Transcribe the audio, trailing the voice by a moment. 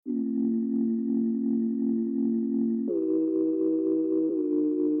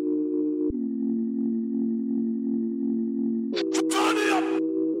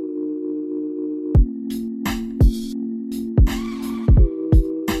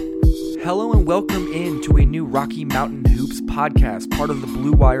hello and welcome in to a new Rocky Mountain Hoops podcast, part of the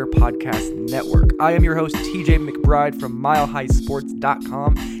Blue Wire Podcast Network. I am your host, TJ McBride from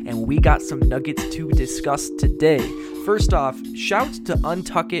MileHighSports.com, and we got some nuggets to discuss today. First off, shouts to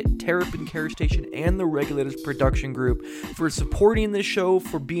Untuck It, Terrapin Care Station, and the Regulators Production Group for supporting this show,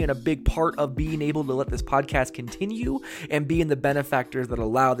 for being a big part of being able to let this podcast continue, and being the benefactors that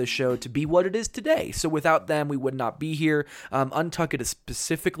allow this show to be what it is today. So without them, we would not be here. Untuck It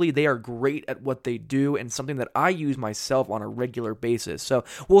specifically, they are great at what they do, and something that I use myself on a regular basis. So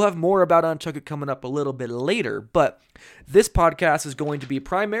we'll have more about Untuck It coming up a little bit later, but this podcast is going to be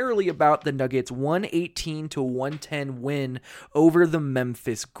primarily about the Nuggets' 118-110 win over the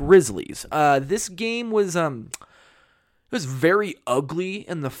Memphis Grizzlies. This game was it was very ugly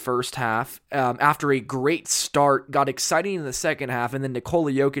in the first half. After a great start, got exciting in the second half, and then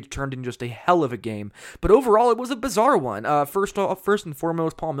Nikola Jokic turned in just a hell of a game. But overall, it was a bizarre one. First and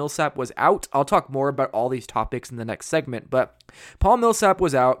foremost, Paul Millsap was out. I'll talk more about all these topics in the next segment, but Paul Millsap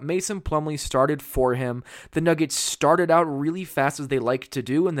was out. Mason Plumlee started for him. The Nuggets started out really fast, as they like to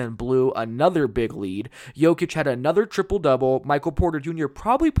do, and then blew another big lead. Jokic had another triple-double. Michael Porter Jr.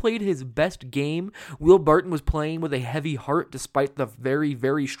 probably played his best game. Will Barton was playing with a heavy heart despite the very,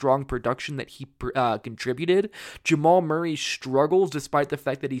 very strong production that he contributed. Jamal Murray struggles despite the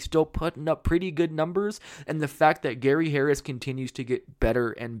fact that he's still putting up pretty good numbers, and the fact that Gary Harris continues to get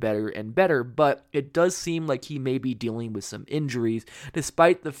better and better and better, but it does seem like he may be dealing with some injuries,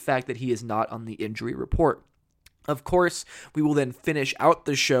 despite the fact that he is not on the injury report. Of course, we will then finish out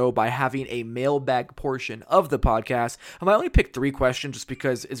the show by having a mailbag portion of the podcast. I only picked 3 questions just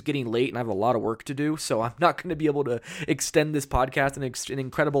because it's getting late and I have a lot of work to do, so I'm not going to be able to extend this podcast an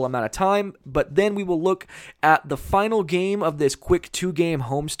incredible amount of time. But then we will look at the final game of this quick 2-game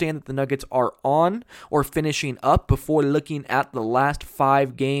homestand that the Nuggets are on or finishing up before looking at the last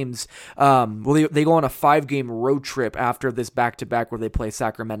 5 games. They go on a 5-game road trip after this back-to-back where they play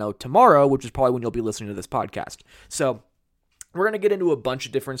Sacramento tomorrow, which is probably when you'll be listening to this podcast. So we're going to get into a bunch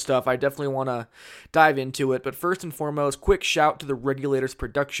of different stuff. I definitely want to dive into it. But first and foremost, quick shout to the Regulators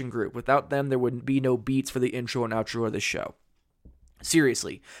Production Group. Without them, there would be no beats for the intro and outro of the show.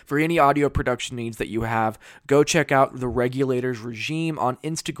 Seriously, for any audio production needs that you have, go check out the Regulators Regime on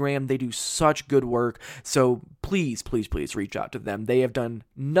Instagram. They do such good work, so please, please, please reach out to them. They have done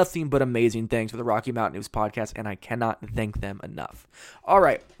nothing but amazing things for the Rocky Mountain News podcast, and I cannot thank them enough. All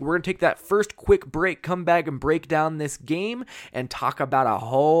right, we're going to take that first quick break, come back and break down this game, and talk about a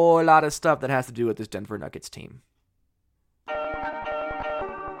whole lot of stuff that has to do with this Denver Nuggets team.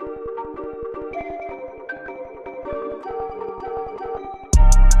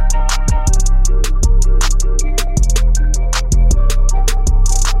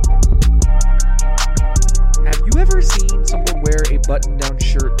 Seen someone wear a button-down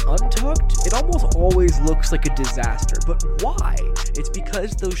shirt untucked? It almost always looks like a disaster, but why? It's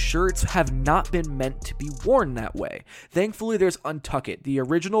because those shirts have not been meant to be worn that way. Thankfully, there's Untuck It, the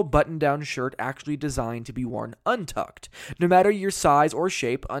original button-down shirt actually designed to be worn untucked. No matter your size or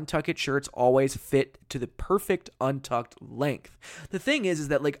shape, Untuck It shirts always fit to the perfect untucked length. The thing is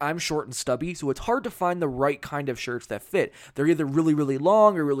that I'm short and stubby, so it's hard to find the right kind of shirts that fit. They're either really, really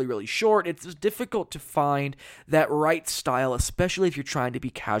long or really, really short. It's just difficult to find that right style, especially if you're trying to be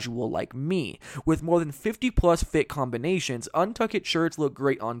casual like me. With more than 50 plus fit combinations, Untuck It shirts look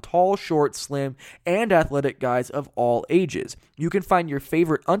great on tall, short, slim, and athletic guys of all ages. You can find your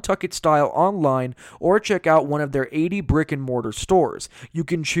favorite Untuck It style online or check out one of their 80 brick and mortar stores. You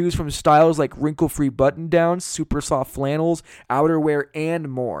can choose from styles like wrinkle-free button-downs, super soft flannels, outerwear, and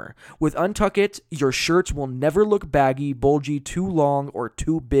more. With Untuck It, your shirts will never look baggy, bulgy, too long, or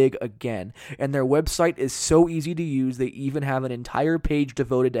too big again. And their website is so easy to use, they even have an entire page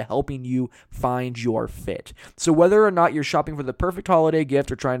devoted to helping you find your fit. So whether or not you're shopping for the perfect holiday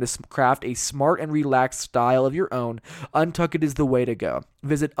gift or trying to craft a smart and relaxed style of your own, Untuck It is the way to go.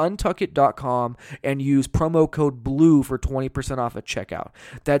 Visit untuckit.com and use promo code BLUE for 20% off at checkout.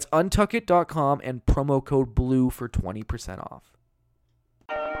 That's untuckit.com and promo code BLUE for 20% off.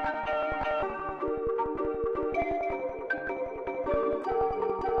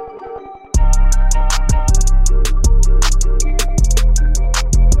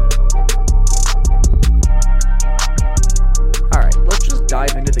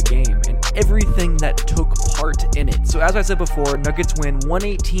 Dive into the game and everything that took part in it. So as I said before, Nuggets win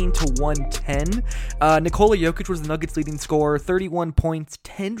 118-110. Nikola Jokic was the Nuggets' leading scorer, 31 points,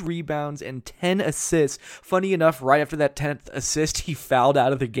 10 rebounds, and 10 assists. Funny enough, right after that 10th assist, he fouled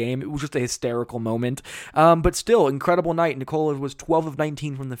out of the game. It was just a hysterical moment. But still, incredible night. Nikola was 12 of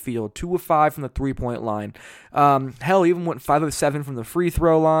 19 from the field, 2 of 5 from the three-point line. Hell, even went 5 of 7 from the free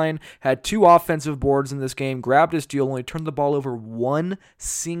throw line, had 2 offensive boards in this game, grabbed his steal, only turned the ball over one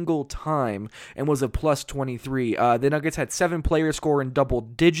single time, and was a plus 23. The Nuggets had 7 players score in double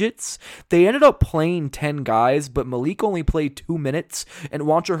digits. They ended up playing 10 guys, but Malik only played 2 minutes, and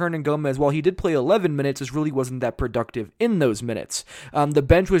Juancho Hernangomez, while he did play 11 minutes, just really wasn't that productive in those minutes. The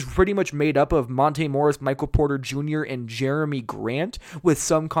bench was pretty much made up of Monte Morris, Michael Porter Jr., and Jeremy Grant, with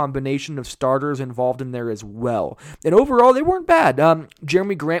some combination of starters involved in there as well. And overall, they weren't bad.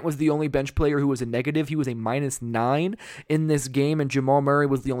 Jeremy Grant was the only bench player who was a negative. He was a -9 in this game, and Jamal Murray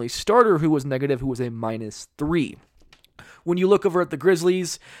was the only starter who was negative, who was a -3. When you look over at the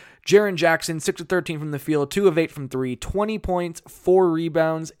Grizzlies, Jaren Jackson, 6 of 13 from the field, 2 of 8 from 3, 20 points, 4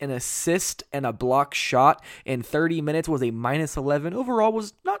 rebounds, an assist, and a block shot in 30 minutes, was a -11. Overall,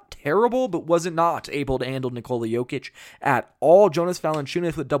 was not terrible, but wasn't not able to handle Nikola Jokic at all. Jonas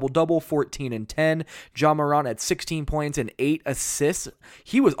Valanciunas with double-double, 14 and 10. Ja Morant had 16 points and 8 assists.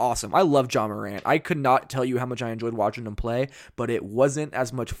 He was awesome. I love Ja Morant. I could not tell you how much I enjoyed watching him play, but it wasn't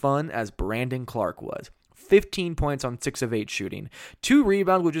as much fun as Brandon Clark was. 15 points on 6 of 8 shooting. 2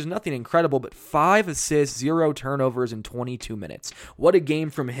 rebounds, which is nothing incredible, but 5 assists, 0 turnovers in 22 minutes. What a game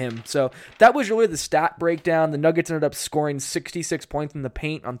from him. So that was really the stat breakdown. The Nuggets ended up scoring 66 points in the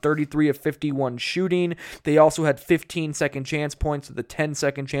paint on 33 of 51 shooting. They also had 15 second chance points to the 10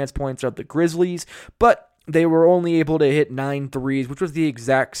 second chance points of the Grizzlies, but they were only able to hit 9 threes, which was the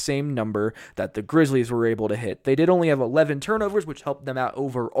exact same number that the Grizzlies were able to hit. They did only have 11 turnovers, which helped them out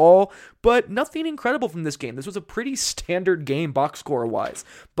overall, but nothing incredible from this game. This was a pretty standard game box score-wise,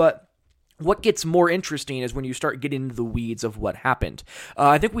 but what gets more interesting is when you start getting into the weeds of what happened.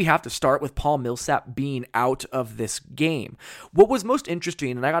 I think we have to start with Paul Millsap being out of this game. What was most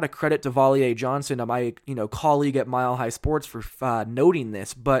interesting, and I got to credit to Valier Johnson, my colleague at Mile High Sports, for noting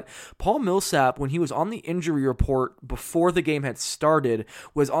this, but Paul Millsap, when he was on the injury report before the game had started,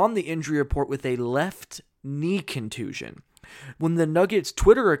 was on the injury report with a left knee contusion. When the Nuggets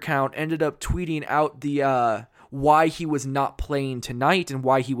Twitter account ended up tweeting out the why he was not playing tonight and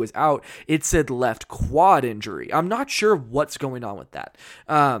why he was out, it said left quad injury. I'm not sure what's going on with that.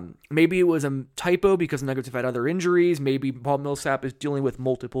 Maybe it was a typo because the Nuggets have had other injuries. Maybe Paul Millsap is dealing with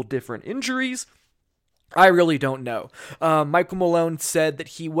multiple different injuries. I really don't know. Michael Malone said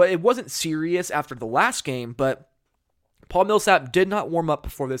that it wasn't serious after the last game, but Paul Millsap did not warm up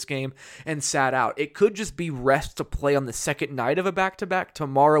before this game and sat out. It could just be rest to play on the second night of a back-to-back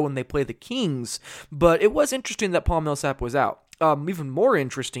tomorrow when they play the Kings, but it was interesting that Paul Millsap was out. Even more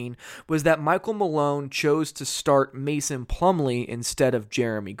interesting was that Michael Malone chose to start Mason Plumlee instead of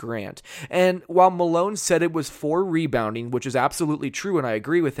Jeremy Grant. And while Malone said it was for rebounding, which is absolutely true and I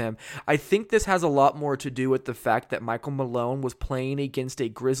agree with him, I think this has a lot more to do with the fact that Michael Malone was playing against a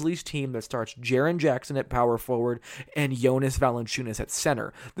Grizzlies team that starts Jaren Jackson at power forward and Jonas Valanciunas at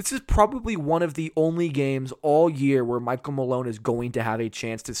center. This is probably one of the only games all year where Michael Malone is going to have a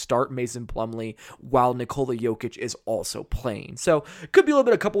chance to start Mason Plumlee while Nikola Jokic is also playing. So it could be a little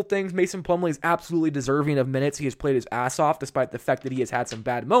bit of a couple things. Mason Plumlee is absolutely deserving of minutes. He has played his ass off despite the fact that he has had some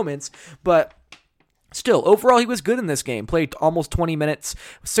bad moments, but still, overall, he was good in this game. Played almost 20 minutes,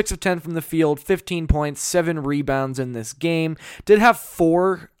 6 of 10 from the field, 15 points, 7 rebounds in this game. Did have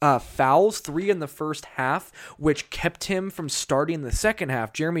 4 fouls, 3 in the first half, which kept him from starting the second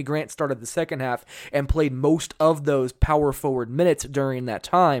half. Jeremy Grant started the second half and played most of those power forward minutes during that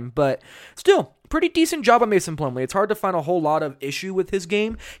time, but still, pretty decent job on Mason Plumlee. It's hard to find a whole lot of issue with his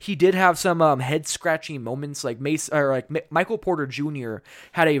game. He did have some head-scratching moments, like Michael Porter Jr.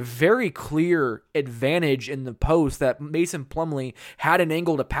 had a very clear advantage in the post that Mason Plumlee had an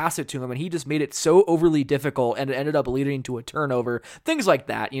angle to pass it to him, and he just made it so overly difficult, and it ended up leading to a turnover. Things like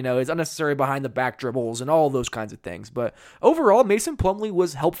that, his unnecessary behind-the-back dribbles and all those kinds of things. But overall, Mason Plumlee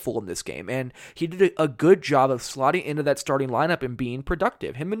was helpful in this game, and he did a good job of slotting into that starting lineup and being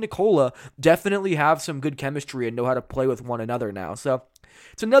productive. Him and Nikola definitely have some good chemistry and know how to play with one another now. So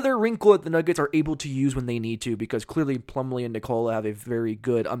it's another wrinkle that the Nuggets are able to use when they need to, because clearly Plumlee and Nikola have a very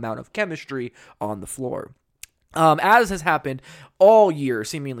good amount of chemistry on the floor. As has happened all year,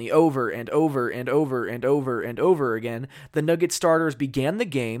 seemingly over and over and over and over and over again, the Nuggets starters began the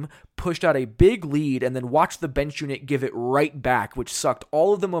game, pushed out a big lead and then watched the bench unit give it right back, which sucked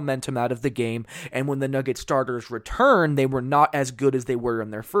all of the momentum out of the game. And when the Nuggets starters returned, they were not as good as they were in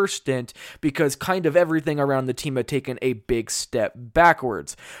their first stint because kind of everything around the team had taken a big step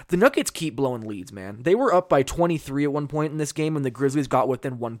backwards. The Nuggets keep blowing leads, man. They were up by 23 at one point in this game and the Grizzlies got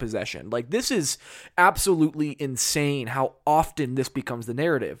within one possession. Like, this is absolutely insane how often this becomes the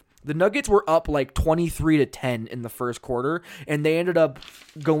narrative. The Nuggets were up like 23-10 in the first quarter, and they ended up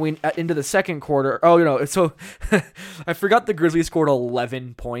going into the second quarter. So I forgot the Grizzlies scored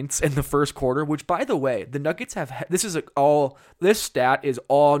 11 points in the first quarter, which, by the way, the Nuggets have, this stat is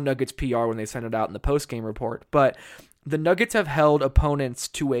all Nuggets PR when they send it out in the post-game report, but the Nuggets have held opponents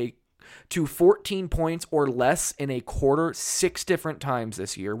to 14 points or less in a quarter 6 different times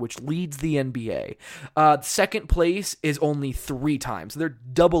this year, which leads the NBA. Second place is only 3 times. They're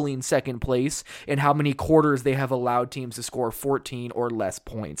doubling second place in how many quarters they have allowed teams to score 14 or less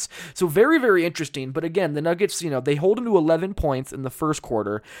points. So very, very interesting. But again, the Nuggets, they hold them to 11 points in the first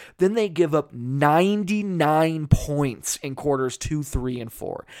quarter. Then they give up 99 points in quarters 2, 3, and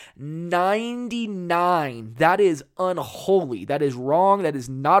 4. 99. That is unholy. That is wrong. That is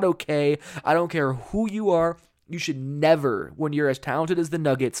not okay. I don't care who you are. You should never, when you're as talented as the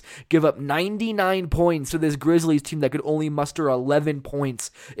Nuggets, give up 99 points to this Grizzlies team that could only muster 11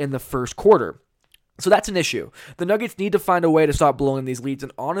 points in the first quarter. So that's an issue. The Nuggets need to find a way to stop blowing these leads,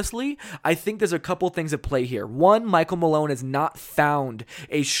 and honestly, I think there's a couple things at play here. One, Michael Malone has not found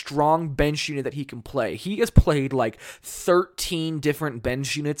a strong bench unit that he can play. He has played like 13 different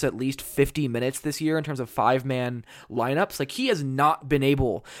bench units at least 50 minutes this year in terms of 5-man lineups. Like, he has not been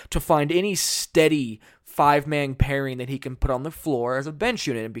able to find any steady 5-man pairing that he can put on the floor as a bench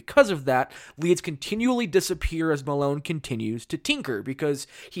unit. And because of that, leads continually disappear as Malone continues to tinker because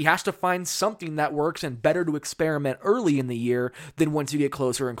he has to find something that works and better to experiment early in the year than once you get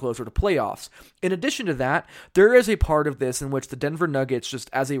closer and closer to playoffs. In addition to that, there is a part of this in which the Denver Nuggets, just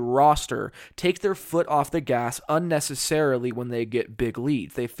as a roster, take their foot off the gas unnecessarily when they get big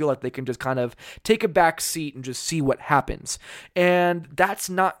leads. They feel like they can just kind of take a back seat and just see what happens. And that's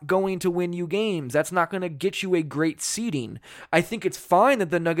not going to win you games. That's not going to get you a great seeding. I think it's fine that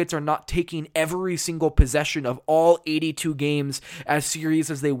the Nuggets are not taking every single possession of all 82 games as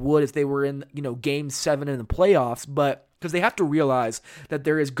serious as they would if they were in, game 7 in the playoffs, but because they have to realize that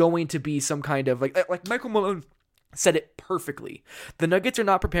there is going to be some kind of like Michael Malone said it perfectly. The Nuggets are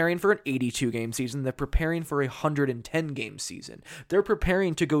not preparing for an 82-game season. They're preparing for a 110-game season. They're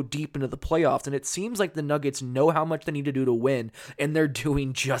preparing to go deep into the playoffs, and it seems like the Nuggets know how much they need to do to win, and they're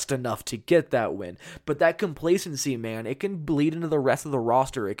doing just enough to get that win. But that complacency, man, it can bleed into the rest of the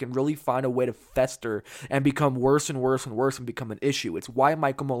roster. It can really find a way to fester and become worse and worse and worse and become an issue. It's why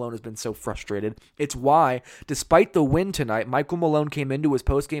Michael Malone has been so frustrated. It's why, despite the win tonight, Michael Malone came into his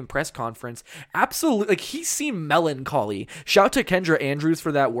post-game press conference absolutely, he seemed melancholy. Shout to Kendra Andrews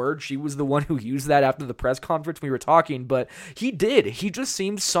for that word. She was the one who used that after the press conference we were talking, but he did. He just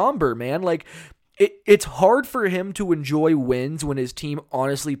seemed somber, man. Like, it's hard for him to enjoy wins when his team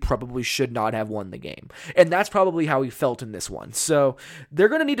honestly probably should not have won the game. And that's probably how he felt in this one. So they're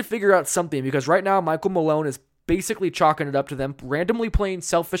going to need to figure out something because right now Michael Malone is basically chalking it up to them randomly playing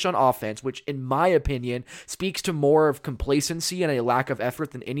selfish on offense, which in my opinion speaks to more of complacency and a lack of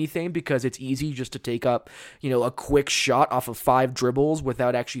effort than anything because it's easy just to take up, a quick shot off of 5 dribbles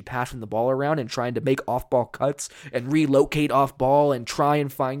without actually passing the ball around and trying to make off-ball cuts and relocate off-ball and try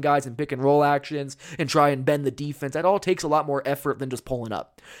and find guys in pick-and-roll actions and try and bend the defense. That all takes a lot more effort than just pulling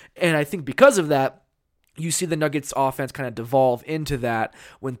up. And I think because of that, you see the Nuggets offense kind of devolve into that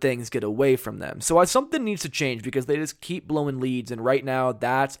when things get away from them. So something needs to change because they just keep blowing leads, and right now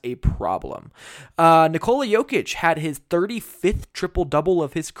that's a problem. Nikola Jokic had his 35th triple-double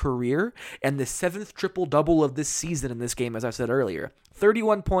of his career and the 7th triple-double of this season in this game, as I said earlier.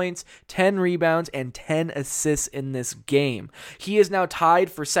 31 points, 10 rebounds, and 10 assists in this game. He is now tied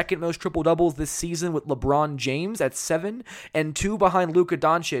for second most triple-doubles this season with LeBron James at 7 and 2 behind Luka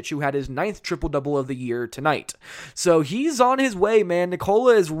Doncic, who had his 9th triple-double of the year tonight. So he's on his way, man.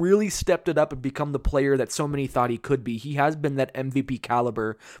 Nikola has really stepped it up and become the player that so many thought he could be. He has been that MVP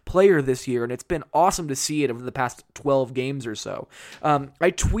caliber player this year, and it's been awesome to see it over the past 12 games or so. I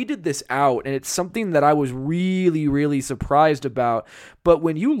tweeted this out, and it's something that I was really, really surprised about. But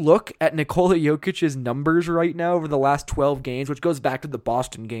when you look at Nikola Jokic's numbers right now over the last 12 games, which goes back to the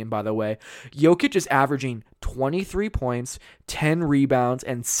Boston game, by the way, Jokic is averaging 23 points, 10 rebounds,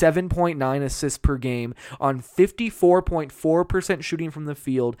 and 7.9 assists per game on 54.4% shooting from the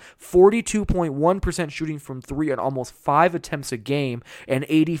field, 42.1% shooting from 3 on almost 5 attempts a game, and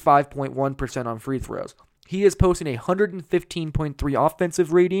 85.1% on free throws. He is posting a 115.3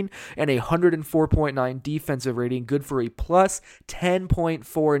 offensive rating and a 104.9 defensive rating, good for a plus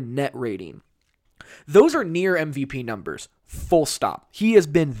 10.4 net rating. Those are near MVP numbers. Full stop. He has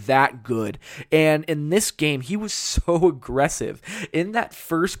been that good. And in this game, he was so aggressive. In that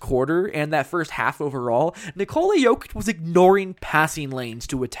first quarter and that first half overall, Nikola Jokic was ignoring passing lanes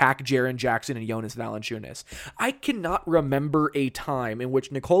to attack Jaren Jackson and Jonas Valanciunas. I cannot remember a time in which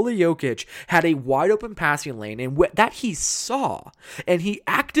Nikola Jokic had a wide open passing lane and that he saw, and he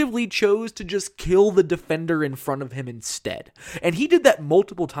actively chose to just kill the defender in front of him instead. And he did that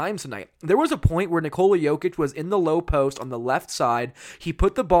multiple times tonight. There was a point where Nikola Jokic was in the low post on the left side. He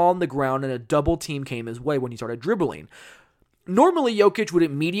put the ball on the ground and a double team came his way when he started dribbling. Normally, Jokic would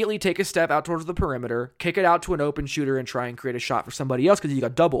immediately take a step out towards the perimeter, kick it out to an open shooter, and try and create a shot for somebody else because he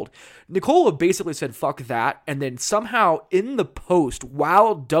got doubled. Nikola basically said, fuck that, and then somehow in the post,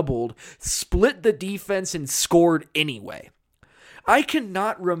 while doubled, split the defense and scored anyway. I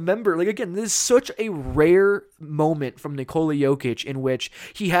cannot remember, again, this is such a rare moment from Nikola Jokic in which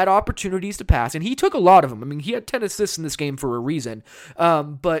he had opportunities to pass, and he took a lot of them. I mean, he had 10 assists in this game for a reason,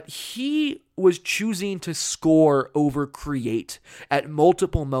 but he was choosing to score over create at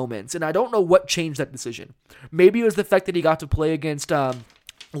multiple moments, and I don't know what changed that decision. Maybe it was the fact that he got to play against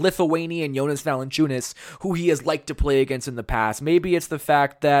Lithuanian Jonas Valanciunas, who he has liked to play against in the past. Maybe it's the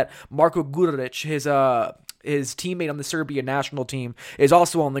fact that Marko Guduric, his teammate on the Serbia national team, is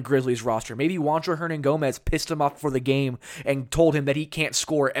also on the Grizzlies roster. Maybe Juancho Hernangomez pissed him off for the game and told him that he can't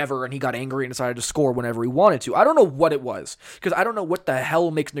score ever, and he got angry and decided to score whenever he wanted to. I don't know what it was, because I don't know what the hell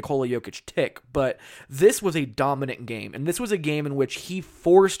makes Nikola Jokic tick, but this was a dominant game, and this was a game in which he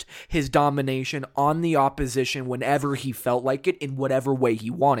forced his domination on the opposition whenever he felt like it, in whatever way he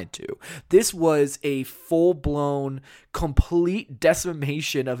wanted to. This was a full-blown, complete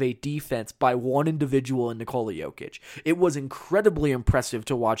decimation of a defense by one individual in Nikola Jokic. It was incredibly impressive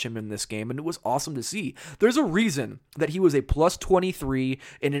to watch him in this game, and it was awesome to see. There's a reason that he was a plus 23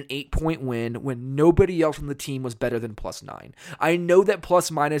 in an 8-point win when nobody else on the team was better than plus 9. I know that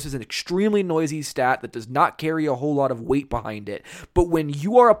plus minus is an extremely noisy stat that does not carry a whole lot of weight behind it, but when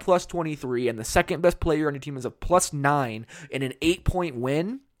you are a plus 23 and the second best player on your team is a plus 9 in an 8-point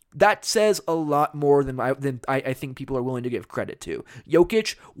win, that says a lot more than I think people are willing to give credit to.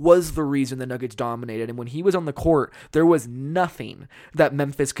 Jokic was the reason the Nuggets dominated, and when he was on the court, there was nothing that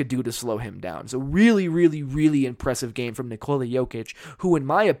Memphis could do to slow him down. So really, really, really impressive game from Nikola Jokic, who in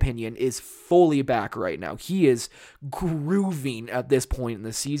my opinion is fully back right now. He is grooving at this point in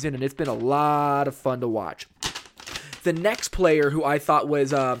the season, and it's been a lot of fun to watch. The next player who I thought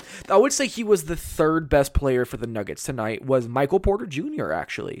was, I would say he was the third best player for the Nuggets tonight, was Michael Porter Jr.,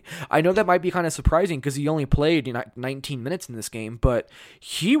 actually. I know that might be kind of surprising because he only played 19 minutes in this game, but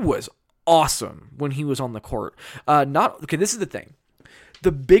he was awesome when he was on the court. This is the thing.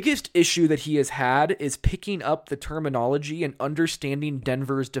 The biggest issue that he has had is picking up the terminology and understanding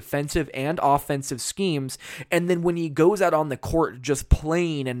Denver's defensive and offensive schemes, and then when he goes out on the court just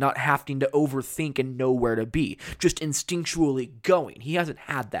playing and not having to overthink and know where to be, just instinctually going. He hasn't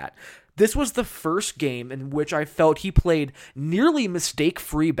had that. This was the first game in which I felt he played nearly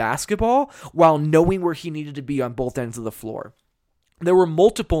mistake-free basketball while knowing where he needed to be on both ends of the floor. There were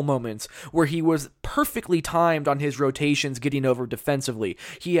multiple moments where he was perfectly timed on his rotations getting over defensively.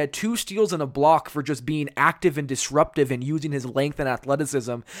 He had 2 steals and a block for just being active and disruptive and using his length and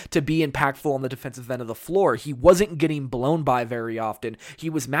athleticism to be impactful on the defensive end of the floor. He wasn't getting blown by very often.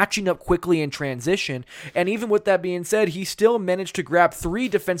 He was matching up quickly in transition, and even with that being said, he still managed to grab 3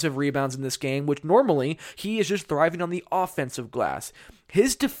 defensive rebounds in this game, which normally he is just thriving on the offensive glass.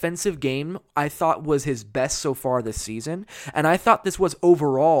 His defensive game, I thought, was his best so far this season, and I thought this was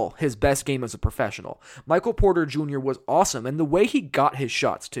overall his best game as a professional. Michael Porter Jr. was awesome, and the way he got his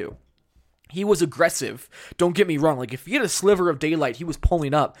shots, too. He was aggressive. Don't get me wrong. If he had a sliver of daylight, he was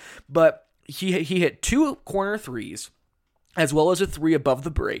pulling up, but he hit 2 corner threes, as well as a 3 above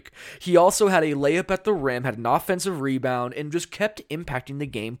the break. He also had a layup at the rim, had an offensive rebound, and just kept impacting the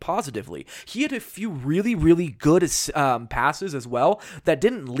game positively. He had a few really, really good passes as well that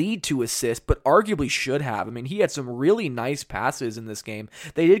didn't lead to assists, but arguably should have. I mean, he had some really nice passes in this game.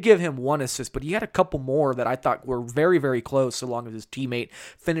 They did give him 1 assist, but he had a couple more that I thought were very, very close so long as his teammate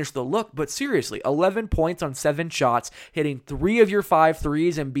finished the look. But seriously, 11 points on 7 shots, hitting 3 of your 5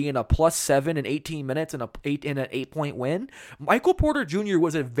 threes and being a +7 in 18 minutes in an 8-point win. Michael Porter Jr.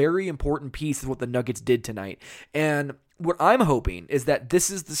 was a very important piece of what the Nuggets did tonight. And what I'm hoping is that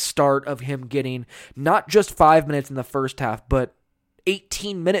this is the start of him getting not just 5 minutes in the first half, but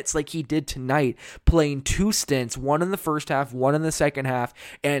 18 minutes like he did tonight, playing 2 stints, one in the first half, one in the second half,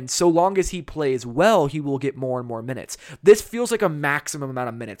 and so long as he plays well, he will get more and more minutes. This feels like a maximum amount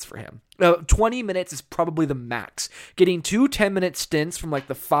of minutes for him. 20 minutes is probably the max. Getting 2 10-minute stints from like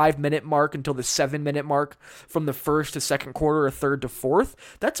the 5-minute mark until the 7-minute mark from the first to second quarter or third to fourth,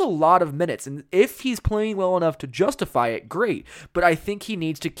 that's a lot of minutes. And if he's playing well enough to justify it, great. But I think he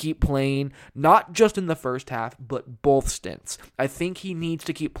needs to keep playing, not just in the first half, but both stints. I think he needs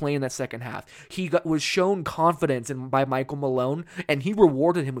to keep playing that second half. He was shown confidence by Michael Malone, and he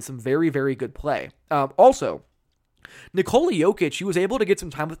rewarded him with some very, very good play. Also, Nikola Jokic, he was able to get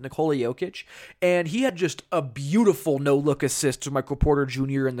some time with Nikola Jokic, and he had just a beautiful no-look assist to Michael Porter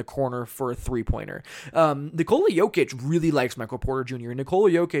Jr. in the corner for a three-pointer. Nikola Jokic really likes Michael Porter Jr.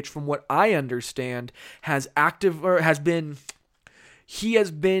 Nikola Jokic, from what I understand, he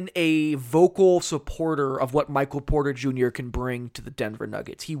has been a vocal supporter of what Michael Porter Jr. can bring to the Denver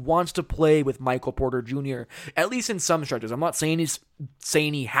Nuggets. He wants to play with Michael Porter Jr., at least in some stretches. I'm not saying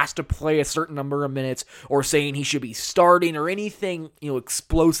he has to play a certain number of minutes or saying he should be starting or anything,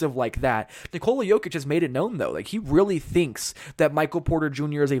 explosive like that. Nikola Jokic has made it known, though. Like, he really thinks that Michael Porter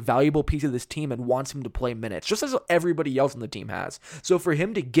Jr. is a valuable piece of this team and wants him to play minutes, just as everybody else on the team has. So for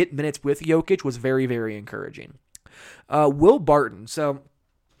him to get minutes with Jokic was very, very encouraging. Will Barton. So,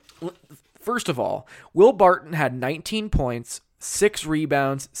 first of all, Will Barton had 19 points, 6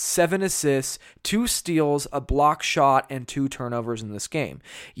 rebounds, 7 assists, 2 steals, a block shot, and 2 turnovers in this game.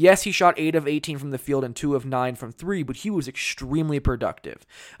 Yes, he shot 8 of 18 from the field and 2 of 9 from 3, but he was extremely productive.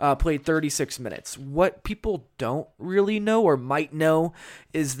 Played 36 minutes. What people don't really know or might know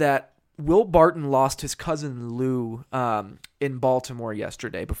is that Will Barton lost his cousin Lou in Baltimore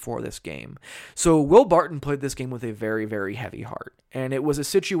yesterday before this game. So Will Barton played this game with a very, very heavy heart. And it was a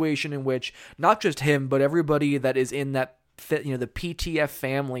situation in which not just him, but everybody that is in that, the PTF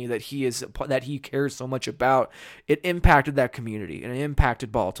family that he cares so much about, it impacted that community and it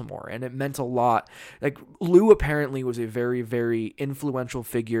impacted Baltimore, and it meant a lot. Like, Lou apparently was a very, very influential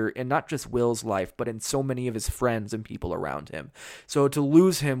figure in not just Will's life, but in so many of his friends and people around him. So to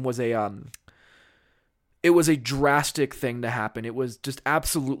lose him was it was a drastic thing to happen. It was just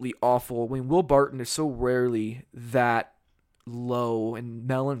absolutely awful. I mean, Will Barton is so rarely that low, and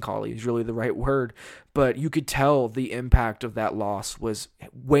melancholy is really the right word, but you could tell the impact of that loss was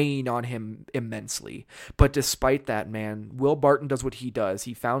weighing on him immensely. But despite that, man, Will Barton does what he does.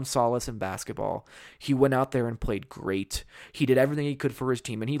 He found solace in basketball. He went out there and played great. He did everything he could for his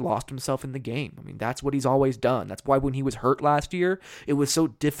team, and he lost himself in the game. I mean, that's what he's always done. That's why when he was hurt last year, it was so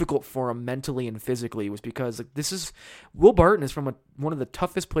difficult for him mentally and physically. It was because Will Barton is from one of the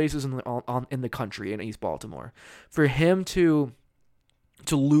toughest places in the country, in East Baltimore. For him to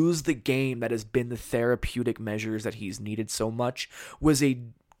lose the game that has been the therapeutic measures that he's needed so much was a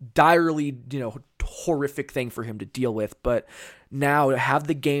direly, horrific thing for him to deal with. But now to have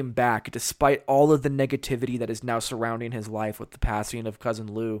the game back, despite all of the negativity that is now surrounding his life with the passing of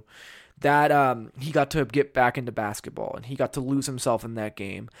cousin Lou, that he got to get back into basketball, and he got to lose himself in that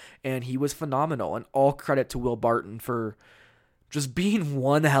game, and he was phenomenal. And all credit to Will Barton for just being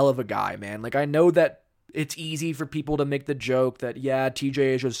one hell of a guy, man. Like, I know that it's easy for people to make the joke that, yeah,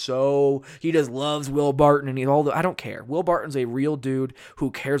 TJ is he just loves Will Barton, and I don't care. Will Barton's a real dude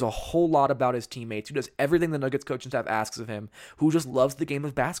who cares a whole lot about his teammates, who does everything the Nuggets coaching staff asks of him, who just loves the game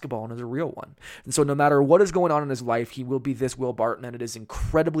of basketball and is a real one. And so no matter what is going on in his life, he will be this Will Barton, and it is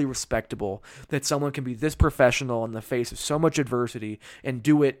incredibly respectable that someone can be this professional in the face of so much adversity and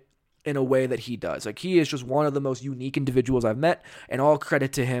do it in a way that he does. Like, he is just one of the most unique individuals I've met, and all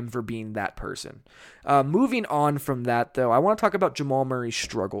credit to him for being that person. Moving on from that, though, I want to talk about Jamal Murray's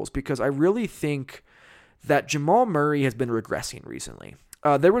struggles, because I really think that Jamal Murray has been regressing recently.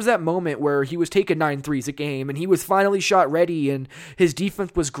 There was that moment where he was taking 9 threes a game, and he was finally shot ready, and his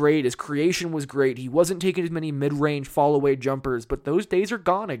defense was great, his creation was great, he wasn't taking as many mid-range fall-away jumpers, but those days are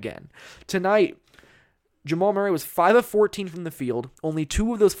gone again. Tonight, Jamal Murray was 5 of 14 from the field. Only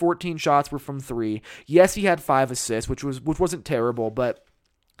 2 of those 14 shots were from 3. Yes, he had 5 assists, which wasn't terrible, but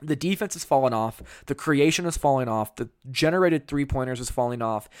the defense has fallen off, the creation is falling off, the generated three-pointers is falling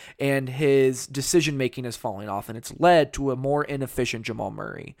off, and his decision-making is falling off, and it's led to a more inefficient Jamal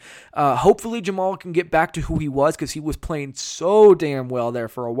Murray. Hopefully Jamal can get back to who he was, because he was playing so damn well there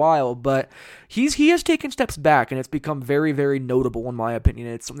for a while, but he has taken steps back, and it's become very, very notable in my opinion,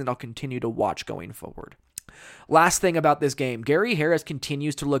 and it's something I'll continue to watch going forward. Last thing about this game, Gary Harris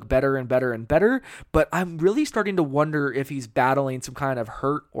continues to look better and better and better, but I'm really starting to wonder if he's battling some kind of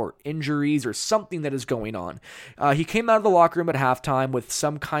hurt or injuries or something that is going on. He came out of the locker room at halftime with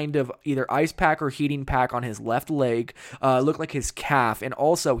some kind of either ice pack or heating pack on his left leg, looked like his calf, and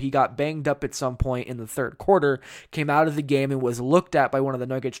also he got banged up at some point in the third quarter, came out of the game and was looked at by one of the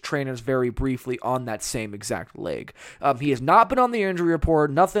Nuggets trainers very briefly on that same exact leg. He has not been on the injury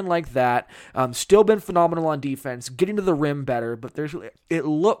report, nothing like that. Still been phenomenal on defense, getting to the rim better, but it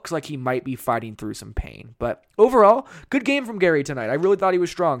looks like he might be fighting through some pain. But overall, good game from Gary tonight. I really thought he was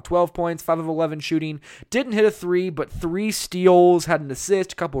strong. 12 points, 5 of 11 shooting. Didn't hit a 3, but 3 steals, had an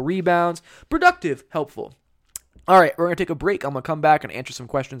assist, a couple rebounds. Productive, helpful. All right, we're going to take a break. I'm going to come back and answer some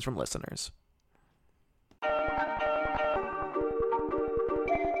questions from listeners.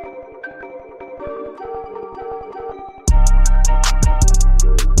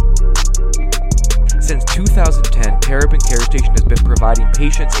 Since 2010, Terrapin Care Station has been providing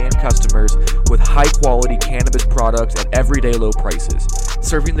patients and customers with high-quality cannabis products at everyday low prices.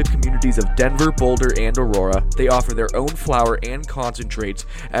 Serving the communities of Denver, Boulder, and Aurora, they offer their own flower and concentrates,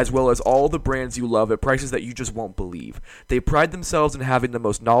 as well as all the brands you love at prices that you just won't believe. They pride themselves in having the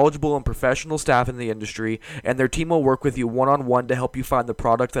most knowledgeable and professional staff in the industry, and their team will work with you one-on-one to help you find the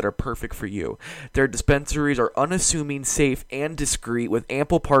products that are perfect for you. Their dispensaries are unassuming, safe, and discreet, with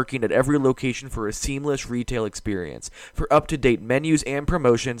ample parking at every location for a seamless retail experience. For up-to-date menus and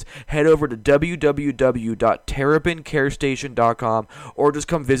promotions, head over to www.terrapincarestation.com or just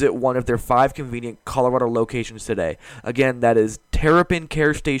come visit one of their 5 convenient Colorado locations today. Again, that is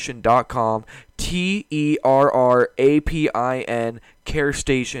terrapincarestation.com, TERRAPIN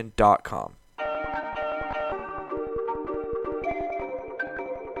carestation.com.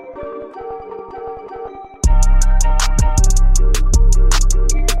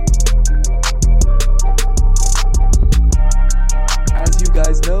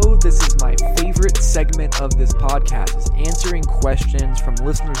 Guys know this is my favorite segment of this podcast, is answering questions from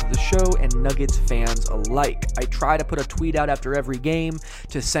listeners of the show and Nuggets fans alike. I try to put a tweet out after every game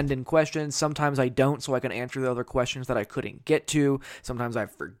to send in questions. Sometimes I don't, so I can answer the other questions that I couldn't get to. Sometimes I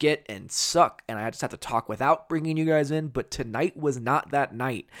forget and suck, and I just have to talk without bringing you guys in, but tonight was not that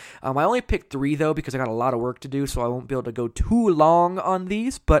night. I only picked 3, though, because I got a lot of work to do, so I won't be able to go too long on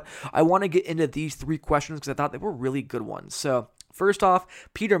these, but I want to get into these 3 questions because I thought they were really good ones. So, first off,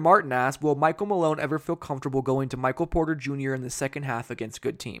 Peter Martin asked, will Michael Malone ever feel comfortable going to Michael Porter Jr. in the second half against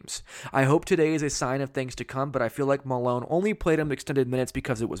good teams? I hope today is a sign of things to come, but I feel like Malone only played him extended minutes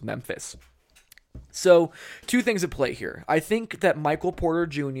because it was Memphis. So, 2 things at play here. I think that Michael Porter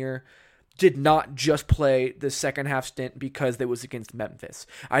Jr. did not just play the second half stint because it was against Memphis.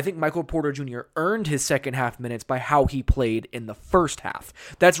 I think Michael Porter Jr. earned his second half minutes by how he played in the first half.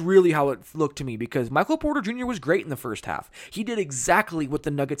 That's really how it looked to me, because Michael Porter Jr. was great in the first half. He did exactly what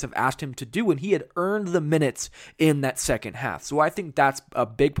the Nuggets have asked him to do, and he had earned the minutes in that second half. So I think that's a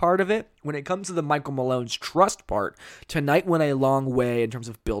big part of it. When it comes to the Michael Malone's trust part, tonight went a long way in terms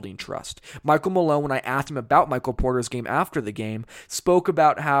of building trust. Michael Malone, when I asked him about Michael Porter's game after the game, spoke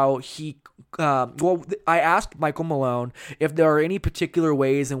about how I asked Michael Malone if there are any particular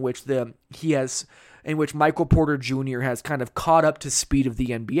ways in which Michael Porter Jr. has kind of caught up to speed of the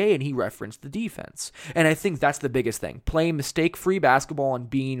NBA, and he referenced the defense. And I think that's the biggest thing. Playing mistake-free basketball and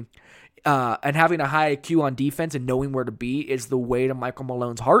being and having a high IQ on defense and knowing where to be is the way to Michael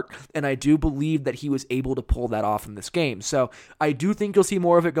Malone's heart, and I do believe that he was able to pull that off in this game. So I do think you'll see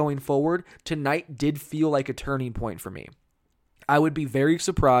more of it going forward. Tonight did feel like a turning point for me. I would be very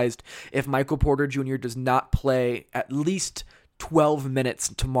surprised if Michael Porter Jr. does not play at least 12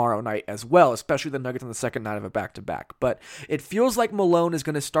 minutes tomorrow night as well, especially the Nuggets on the second night of a back-to-back. But it feels like Malone is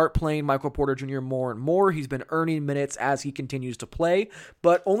going to start playing Michael Porter Jr. more and more. He's been earning minutes as he continues to play,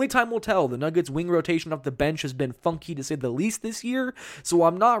 but only time will tell. The Nuggets' wing rotation off the bench has been funky to say the least this year, so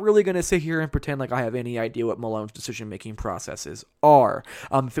I'm not really going to sit here and pretend like I have any idea what Malone's decision-making processes are.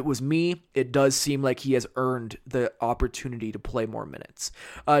 If it was me, it does seem like he has earned the opportunity to play more minutes.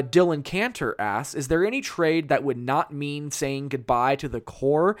 Dylan Cantor asks, is there any trade that would not mean saying goodbye to the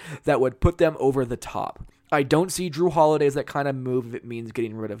core that would put them over the top? I don't see Drew Holiday as that kind of move if it means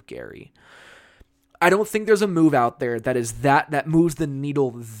getting rid of Gary. I don't think there's a move out there that moves the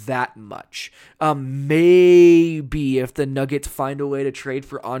needle that much. Maybe if the Nuggets find a way to trade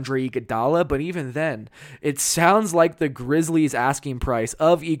for Andre Iguodala, but even then, it sounds like the Grizzlies' asking price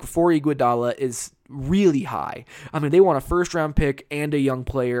for Iguodala is really high. I mean, they want a first-round pick and a young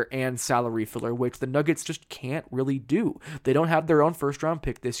player and salary filler, which the Nuggets just can't really do. They don't have their own first-round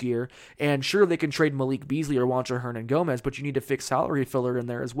pick this year, and sure, they can trade Malik Beasley or Juancho Hernan-Gomez, but you need to fix salary filler in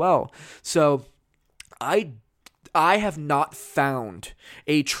there as well. So I have not found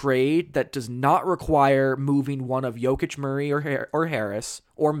a trade that does not require moving one of Jokic, Murray, or Harris,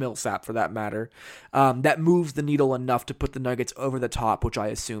 or Millsap for that matter, that moves the needle enough to put the Nuggets over the top, which I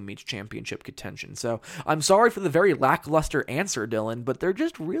assume means championship contention. So I'm sorry for the very lackluster answer, Dylan, but there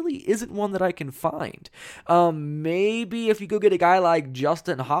just really isn't one that I can find. Maybe if you go get a guy like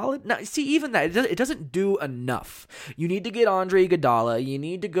Justin Holiday. Now, see, even that, it doesn't do enough. You need to get Andre Iguodala. You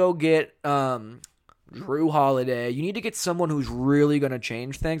need to go get Drew Holiday. You need to get someone who's really going to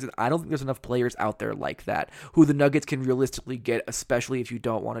change things, and I don't think there's enough players out there like that who the Nuggets can realistically get, especially if you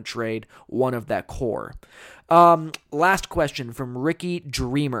don't want to trade one of that core. Last question from Ricky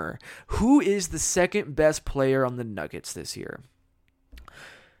Dreamer. Who is the second best player on the Nuggets this year?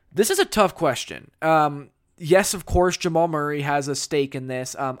 This is a tough question. Yes, of course, Jamal Murray has a stake in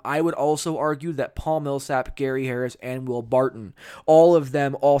this. I would also argue that Paul Millsap, Gary Harris, and Will Barton, all of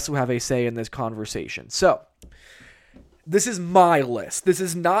them also have a say in this conversation. So, this is my list. This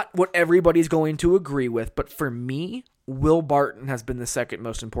is not what everybody's going to agree with, but for me, Will Barton has been the second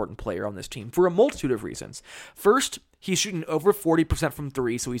most important player on this team for a multitude of reasons. First, he's shooting over 40% from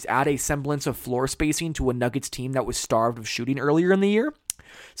three, so he's added a semblance of floor spacing to a Nuggets team that was starved of shooting earlier in the year.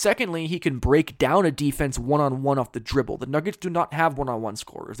 Secondly, he can break down a defense one-on-one off the dribble. The Nuggets do not have one-on-one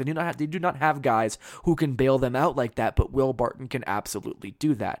scorers. They do not have guys who can bail them out like that, but Will Barton can absolutely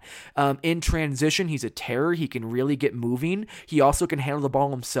do that. In transition, he's a terror. He can really get moving. He also can handle the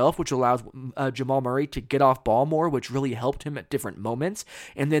ball himself, which allows Jamal Murray to get off ball more, which really helped him at different moments.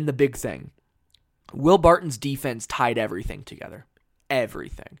 And then the big thing, Will Barton's defense tied everything together.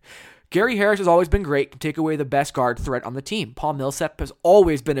 Everything. Gary Harris has always been great, can take away the best guard threat on the team. Paul Millsap has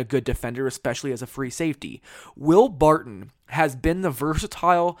always been a good defender, especially as a free safety. Will Barton has been the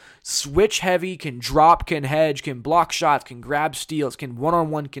versatile, switch-heavy, can drop, can hedge, can block shots, can grab steals, can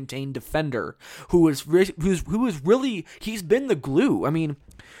one-on-one contain defender, who's really, he's been the glue. I mean,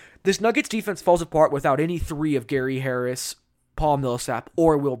 this Nuggets defense falls apart without any three of Gary Harris, Paul Millsap,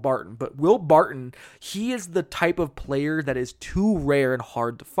 or Will Barton. But Will Barton, he is the type of player that is too rare and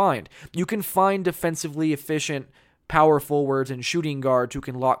hard to find. You can find defensively efficient power forwards and shooting guards who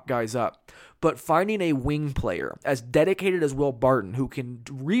can lock guys up. But finding a wing player as dedicated as Will Barton, who can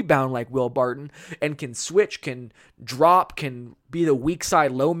rebound like Will Barton and can switch, can drop, can be the weak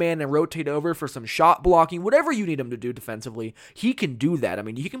side low man and rotate over for some shot blocking, whatever you need him to do defensively, he can do that. I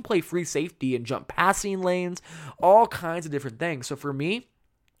mean, he can play free safety and jump passing lanes, all kinds of different things. So for me,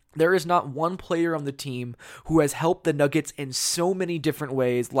 there is not one player on the team who has helped the Nuggets in so many different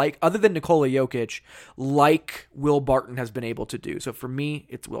ways, like other than Nikola Jokic, like Will Barton has been able to do. So for me,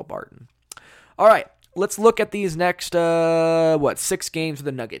 it's Will Barton. All right, let's look at these next, 6 games for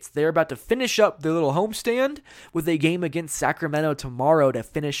the Nuggets. They're about to finish up their little homestand with a game against Sacramento tomorrow to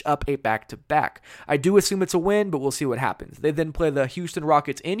finish up a back-to-back. I do assume it's a win, but we'll see what happens. They then play the Houston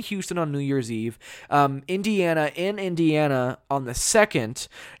Rockets in Houston on New Year's Eve, Indiana in Indiana on the 2nd,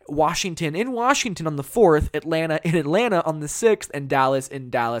 Washington in Washington on the 4th, Atlanta in Atlanta on the 6th, and Dallas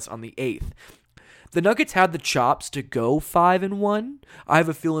in Dallas on the 8th. The Nuggets had the chops to go 5-1. I have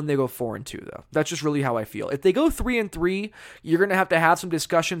a feeling they go 4-2 though. That's just really how I feel. If they go 3-3, you're going to have some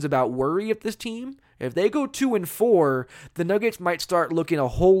discussions about worry of this team. If they go 2-4, the Nuggets might start looking a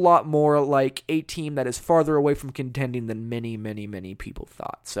whole lot more like a team that is farther away from contending than many, many, many people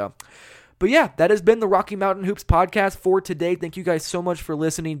thought. But yeah, that has been the Rocky Mountain Hoops podcast for today. Thank you guys so much for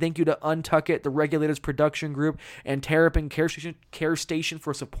listening. Thank you to Untuck It, the Regulators Production Group, and Terrapin Care Station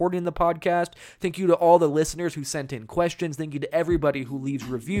for supporting the podcast. Thank you to all the listeners who sent in questions. Thank you to everybody who leaves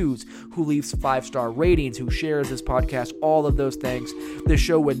reviews, who leaves 5-star ratings, who shares this podcast, all of those things. This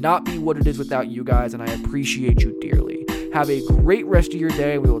show would not be what it is without you guys, and I appreciate you dearly. Have a great rest of your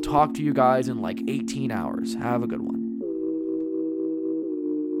day. We will talk to you guys in like 18 hours. Have a good one.